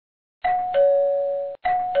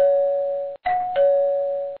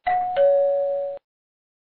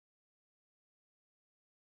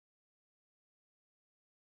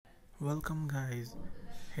Welcome guys.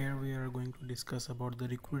 Here we are going to discuss about the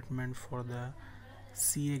recruitment for the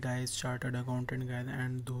CA guys, chartered accountant guys,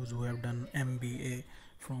 and those who have done MBA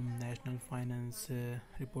from National Finance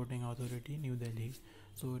Reporting Authority, New Delhi.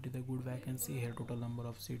 So it is a good vacancy here. Total number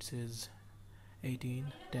of seats is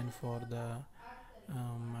 18, 10 for the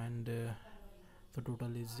and the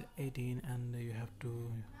total is 18, and you have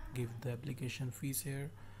to give the application fees here.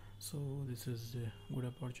 So this is a good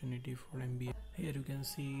opportunity for MBA. Here you can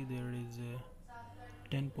see there is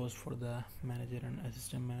 10 posts for the manager, and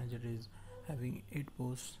assistant manager is having 8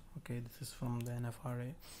 posts. Okay, this is from the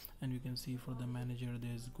NFRA, and you can see for the manager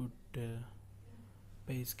there is good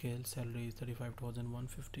pay scale. Salary is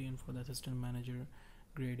 35,150, and for the assistant manager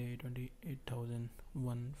grade A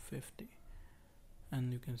 28,150.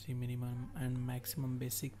 And you can see minimum and maximum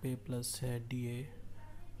basic pay plus DA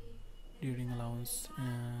during allowance.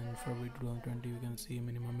 And for February 2020 you can see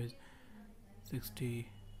minimum is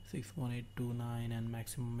 661829 and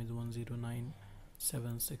maximum is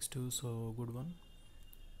 109762. So good one.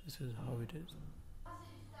 This is how it is.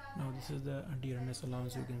 Now this is the dearness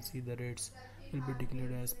allowance. You can see the rates will be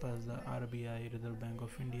declared as per the RBI, Reserve Bank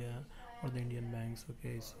of India, or the Indian banks.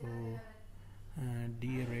 Okay, so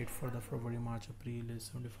DA rate for the February, March, April is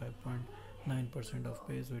 75.9% of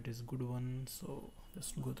pay, so it is good one. So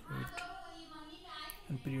just go through it.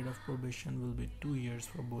 And period of probation will be 2 years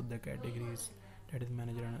for both the categories, that is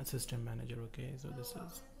manager and assistant manager. Okay, so this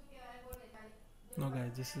is now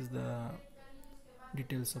guys, this is the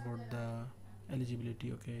details about the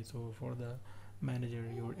eligibility. Okay, so for the manager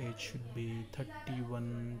your age should be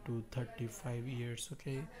 31 to 35 years.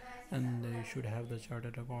 Okay, and you should have the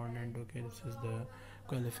chartered accountant. Okay, this is the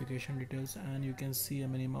qualification details, and you can see a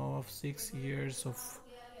minimum of 6 years of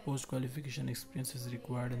post qualification experience is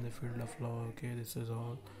required in the field of law. Okay, this is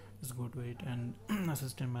all is good weight. And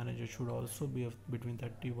assistant manager should also be of between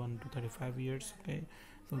 31 to 35 years. Okay,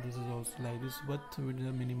 so this is also like this, but with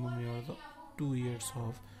the minimum years 2 years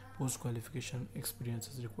of post qualification experience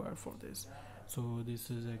is required for this. So this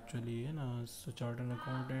is actually so chartered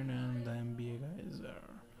accountant, and the MBA guys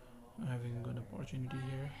are having good opportunity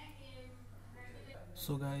here.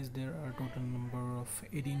 So guys, there are total number of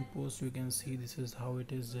 18 posts. You can see this is how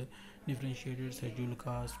it is differentiated. Scheduled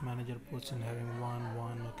caste manager posts in having one.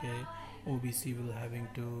 Okay, OBC will having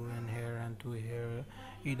 2 in here and 2 here.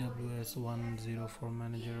 EWS 1 0 for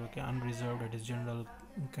manager. Okay, unreserved, that is general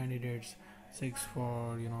candidates, 6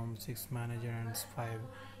 for 6 manager, and 5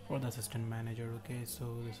 for the assistant manager. Okay,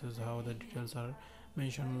 so this is how the details are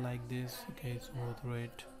mentioned like this. Okay, so go through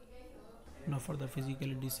it. Now for the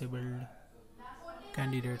physically disabled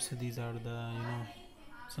candidates, these are the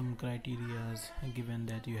some criterias given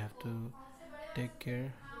that you have to take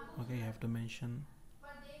care. Okay, you have to mention.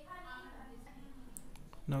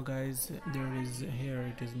 Now guys, there is here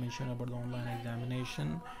it is mentioned about the online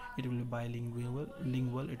examination. It will be bilingual.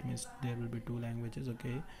 It means there will be 2 languages.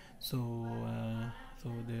 Okay, so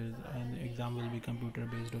there's an exam will be computer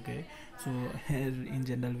based. Okay, so here in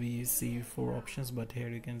general we see 4 options, but here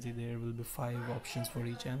you can see there will be 5 options for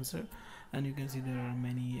each answer. And you can see there are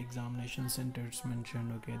many examination centers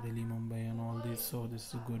mentioned. Okay, Delhi, Mumbai, and all this. So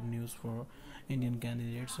this is good news for Indian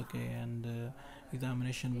candidates. Okay, and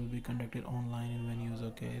examination will be conducted online in venues.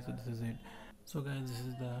 Okay, so this is it. So guys, this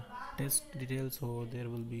is the test details. So there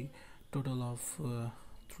will be total of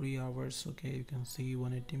 3 hours. Okay, you can see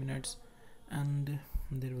 180 minutes, and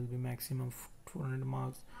there will be maximum 400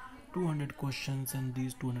 marks, 200 questions, and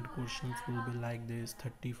these 200 questions will be like this: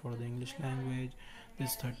 30 for the English language,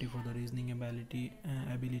 this 30 for the reasoning ability,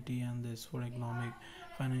 and this for economic,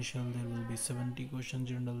 financial. There will be 70 questions.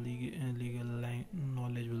 General legal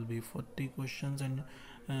knowledge will be 40 questions, and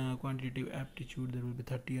quantitative aptitude there will be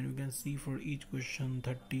 30. And you can see for each question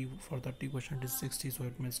 30, for 30 question it is 60, so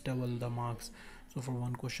it means double the marks. So for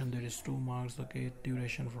 1 question there is 2 marks. Okay,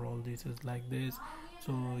 duration for all this is like this.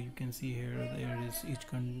 So you can see here there is each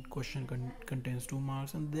question contains 2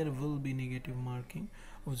 marks, and there will be negative marking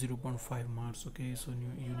of 0.5 marks. Okay, so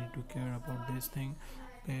you need to care about this thing.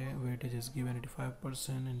 Okay, weightage is given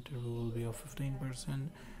 85%, interview will be of 15%.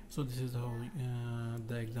 So this is how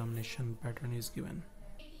the examination pattern is given.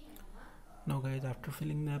 Now guys, after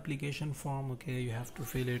filling the application form, okay, you have to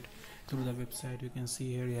fill it through the website. You can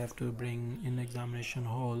see here you have to bring in examination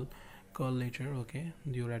hall call letter, okay,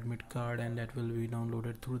 your admit card, and that will be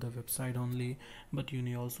downloaded through the website only. But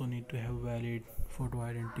you also need to have valid photo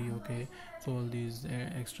identity. Okay, so all these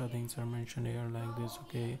extra things are mentioned here like this.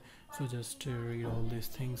 Okay, so just read all these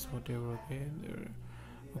things whatever. Okay, there.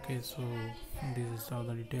 Okay, so this is all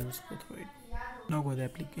the details. Go through it. Now go the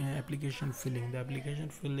application filling. The application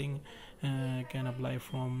filling can apply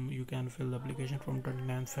from, you can fill the application from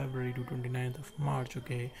 29th February to 29th of March.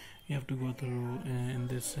 Okay, you have to go through in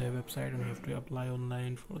this website, and you have to apply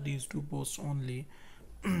online for these two posts only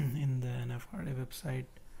in the NFRA website,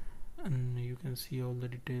 and you can see all the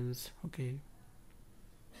details. Okay,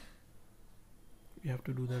 you have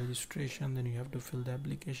to do the registration, then you have to fill the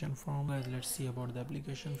application form. Guys, let's see about the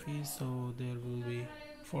application fees. So there will be,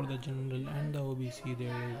 for the general and the OBC,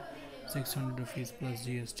 there is 600 rupees plus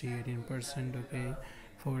GST 18%. Okay,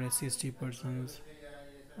 for SC/ST persons.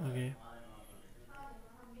 Okay,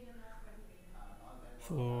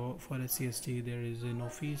 for SC/ST there is no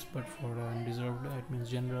fees, but for unreserved, that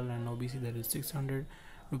means general and OBC, there is 600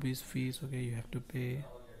 rupees fees. Okay, you have to pay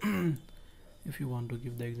if you want to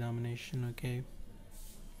give the examination. Okay,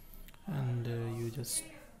 and you just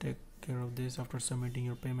take care of this. After submitting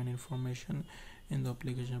your payment information in the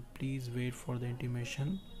application, please wait for the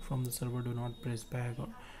intimation from the server. Do not press back or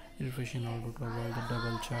refresh in order to avoid the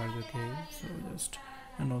double charge. Okay, so just,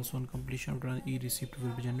 and also on completion of the e-receipt will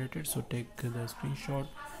be generated, so take the screenshot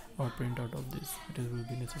or print out of this. It will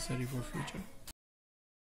be necessary for future.